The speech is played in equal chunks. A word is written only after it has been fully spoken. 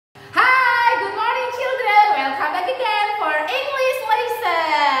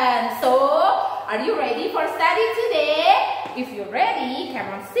Are you ready for study today? If you're ready, come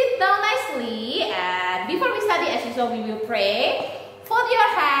on, sit down nicely. And before we study, as usual, we will pray. Fold your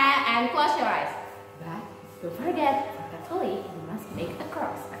hand and close your eyes. But don't forget, for Catholic, you must make a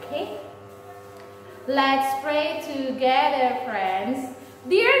cross, okay? Let's pray together, friends.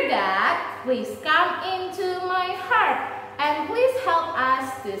 Dear God, please come into my heart and please help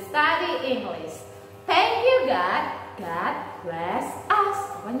us to study English. Thank you, God. God bless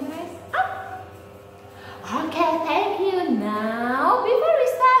us. Open your eyes up. Okay, thank you. Now, before we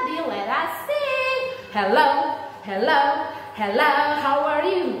study, let us sing. Hello, hello, hello, how are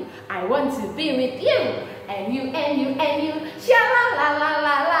you? I want to be with you. And you, and you, and you.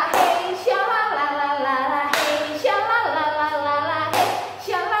 Sha-la-la-la-la-la, hey, sha-la-la-la-la-la, hey, sha-la-la-la-la-la, hey,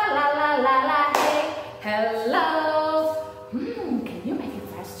 sha-la-la-la-la-la, hey. Hello. Can you make it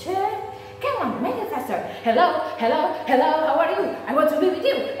faster? Come on, make it faster. Hello, hello, hello, how are you? I want to be with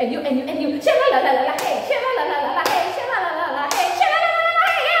you. And you, and you, and you. Sha-la-la-la-la-la, hey, sha-la-la-la-la-la, hey, sha-la-la-la-la, hey, sha-la-la-la-la,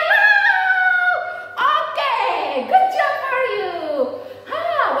 hey, hello. Okay, good job for you.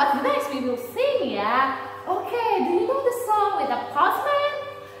 What's next? We will sing, yeah? Okay, do you know the song with a postman?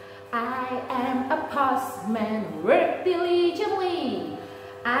 I am a postman, work diligently.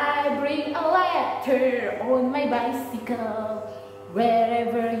 I bring a letter on my bicycle.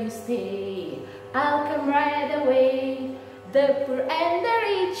 Wherever you stay, I'll come right away. The poor and the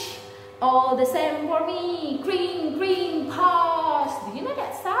rich, all the same for me. Green, green post. Do you know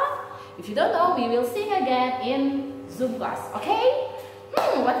that song? If you don't know, we will sing again in Zoom class, okay?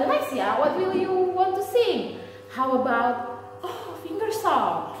 What's the next, yeah? What will you want to sing? How about, finger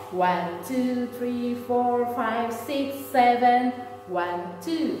song. 1, 2, 3, 4, 5, 6, 7. 1,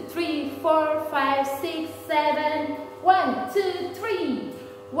 2, 3, 4, 5, 6, 7. 1, 2, 3.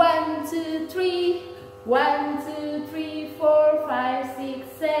 1, 2, 3. 1, 2, 3, 4, 5, 6,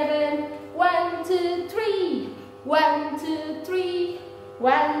 7. 1, 2, 3. 1, 2, 3.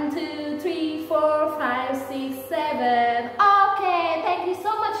 1, 2, 3, 4, 5, 6, 7. Okay, thank you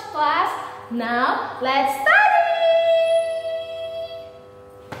so much, class. Now, let's study!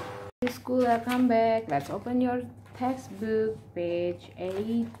 School, welcome back. Let's open your textbook, page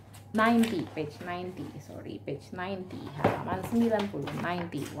 90, page 90, sorry, page 90, halaman 90,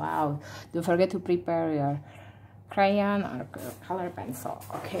 90. Wow, don't forget to prepare your crayon or color pencil,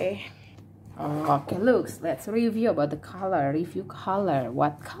 okay? Okay, looks, let's review about the color. Review color.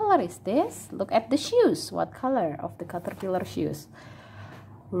 What color is this? Look at the shoes. What color of the caterpillar shoes?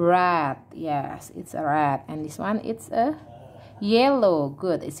 Red. Yes, it's a red. And this one, it's a yellow.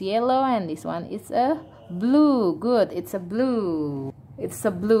 Good, it's yellow. And this one, it's a blue. Good, it's a blue. It's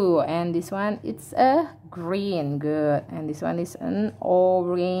a blue. And this one, it's a green. Good. And this one is an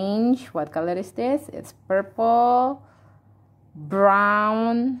orange. What color is this? It's purple,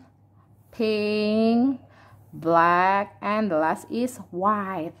 brown, pink, black, and the last is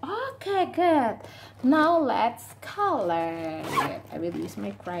white. Okay, good. Now let's color. I will use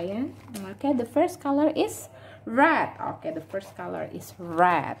my crayon. Okay, the first color is red. Okay, the first color is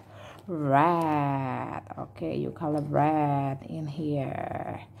red. Red. Okay, you color red in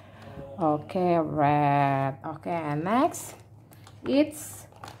here. Okay, red. Okay, and next it's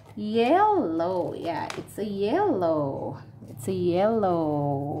yellow. Yeah, it's a yellow. It's a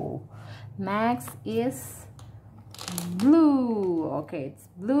yellow. Next is blue. Okay, it's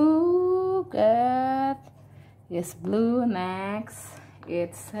blue. Good. It's blue. Next,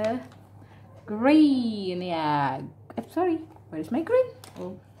 it's green. Yeah. I'm sorry. Where's my green?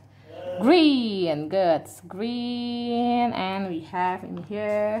 Oh, green. Good. It's green. And we have in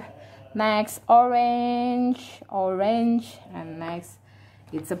here. Next, orange. Orange. And next,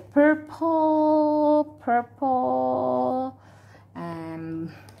 it's a purple. Purple.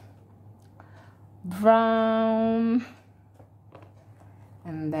 And brown,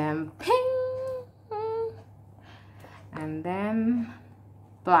 and then pink, and then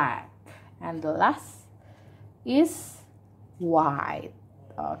black, and the last is white.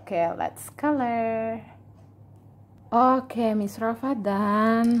 Okay, let's color. Okay, Miss Rafa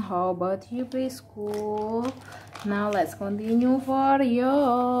done. How about you, preschool? Now let's continue for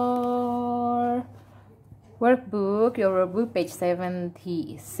your workbook, your workbook, page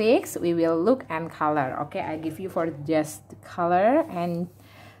 76. We will look and color. Okay, I give you for just color and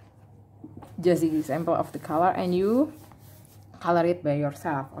just the example of the color, and you color it by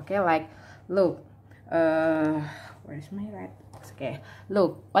yourself. Okay, like look, where's my red? Okay,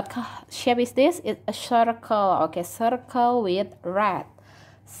 look, what shape is this? It's a circle. Okay, circle with red.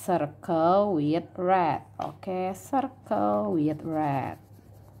 Circle with red. Okay, circle with red.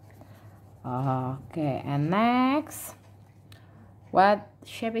 Okay, and next What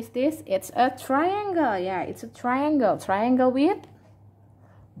shape is this? It's a triangle. Yeah, it's a triangle. Triangle with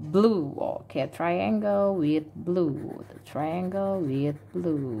blue. Okay, triangle with blue. The triangle with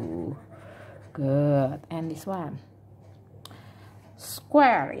blue. Good. And this one.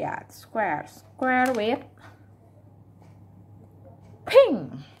 Square. Yeah, square. Square with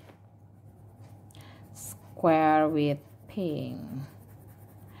pink. Square with pink.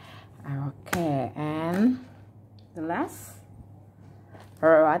 Okay, and the last.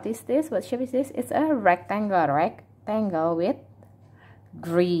 What is this? What shape is this? It's a rectangle. Rectangle with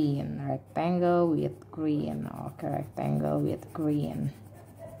green. Rectangle with green. Okay, rectangle with green.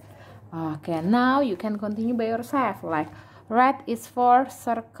 Okay, now you can continue by yourself. Like red is for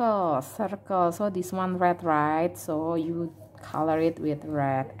circle. Circle. So this one red, right? So you color it with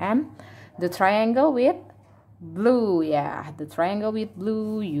red. And the triangle with blue. Yeah, the triangle with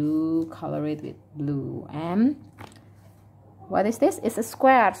blue, you color it with blue. And what is this? It's a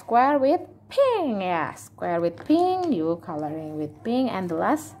square. Square with pink. Yeah, square with pink, you coloring with pink. And the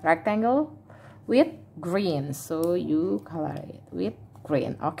last rectangle with green, so you color it with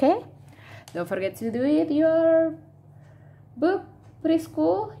green. Okay, don't forget to do it your book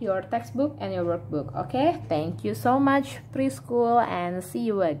preschool, your textbook, and your workbook. Okay, thank you so much preschool, and see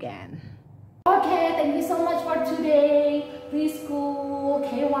you again. Okay, thank you so much for today. Preschool,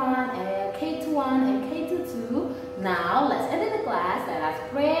 K1, and K21, and K22. Now, let's end the class. Let us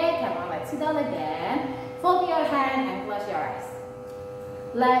pray. Come on, let's sit down again. Fold your hand and close your eyes.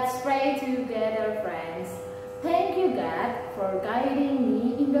 Let's pray together, friends. Thank you, God, for guiding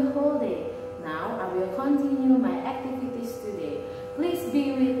me in the whole day. Now, I will continue my activities today. Please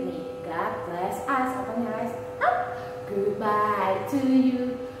be with me. God bless us. Open your eyes. Up. Goodbye to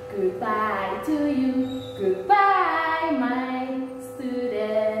you. Goodbye to you. Goodbye, my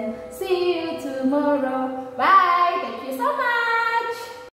student. See you tomorrow. Bye.